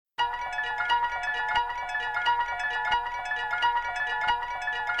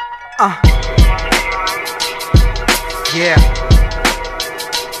Yeah.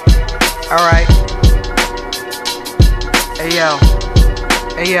 Alright. Ayo.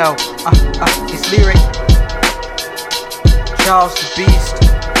 Ayo. It's Lyric. Charles DaBeast.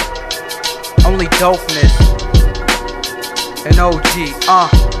 Only dopeness. An OG.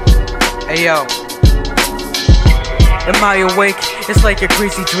 Ayo. Am I awake? It's like a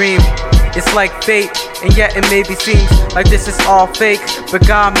greasy dream. It's like fate, and yet it maybe seems like this is all fake. But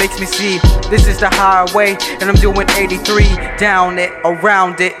God makes me see this is the highway, and I'm doing 83 down it,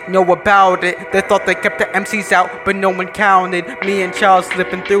 around it, know about it. They thought they kept the MCs out, but no one counted. Me and Charles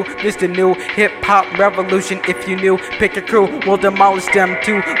slipping through this the new hip-hop revolution. If you knew, pick a crew, we'll demolish them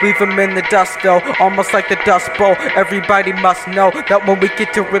too. Leave them in the dust though, almost like the Dust Bowl. Everybody must know that when we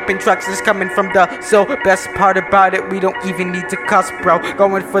get to ripping tracks, it's coming from the so. Best part about it, we don't even need to cuss, bro.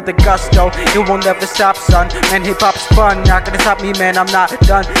 Going for the gusto, it will never stop, son. Man, hip-hop's fun, not gonna stop me, man, I'm not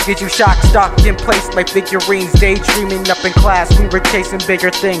done. Get you shocked, stuck in place like figurines. Daydreaming up in class, we were chasing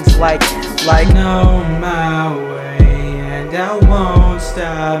bigger things like I know my way, and I won't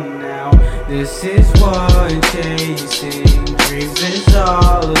stop now. This is what chasing dreams is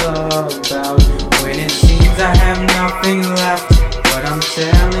all about. When it seems I have nothing left, but I'm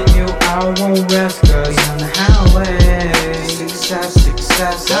telling you I won't rest, cause on the highway,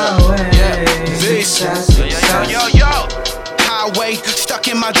 success, highway, success. Yo. Highway, stuck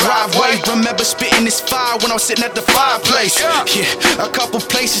in my driveway. Remember spitting this fire when I was sitting at the fireplace. Yeah, a couple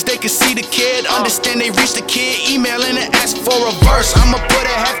places they could see the kid, understand they reached the kid, emailing and ask for a verse. I'ma put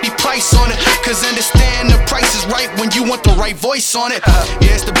a hefty price on it, cause understand the price is right when you want the right voice on it.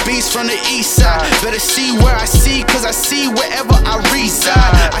 Yeah, it's DaBeast from the east side. Better see where I see, cause I see wherever I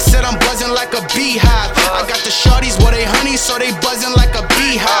reside. I said I'm buzzing like a beehive. I got the shorties where they honey, so they buzzing like a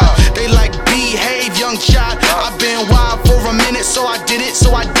beehive. They like behave, young child. I've been wild for a minute, so I did it,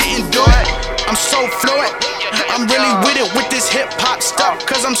 so I didn't do it. I'm so fluent, I'm really with it with this hip-hop stuff,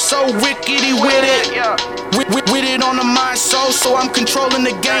 cause I'm so wickedy with it. With it on the mind, so I'm controlling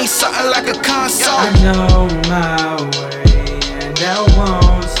the game, something like a console. I know my way, and I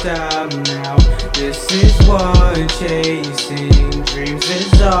won't stop now. This is what chasing dreams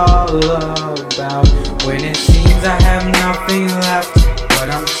is all about. When it seems I have nothing left, but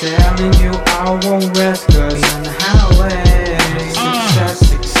I'm telling you I won't rest, cause on the highway,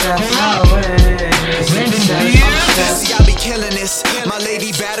 success, highway, success. See, I be killing this. My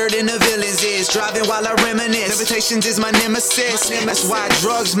lady battered in the villains is driving while I reminisce. Limitations is my nemesis. That's why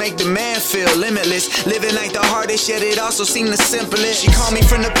drugs make the man feel limitless. Living like the hardest, yet it also seemed the simplest. She called me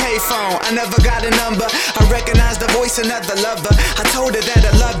from the payphone, I never got a number. I recognized the voice, another lover. I told her that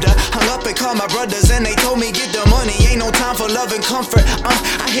I loved her. Hung up and called my brothers, and they told me get the money. Ain't no time for love and comfort.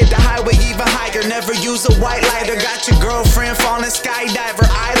 I hit the highway even higher. Never use a white lighter. Got your girlfriend falling skydiver.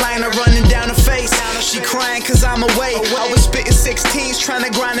 Eyeliner running down her face. She crying cause I'm away. I was spitting 16s, trying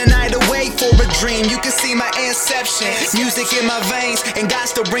to grind a night away for a dream. You can see my inception. Music in my veins, and God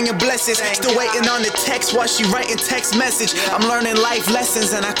still bringing blessings. Still waiting on the text while she writing text message. I'm learning life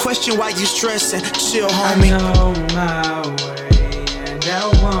lessons, and I question why you stressing. Chill, homie. I know my way, and I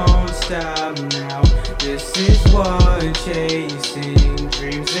won't stop now. This is what chasing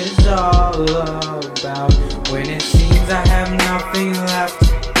dreams is all about. When it seems I have nothing left,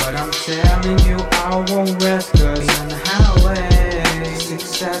 but I'm telling you I won't rest, cause on the highway,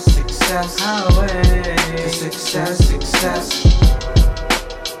 success, highway, success.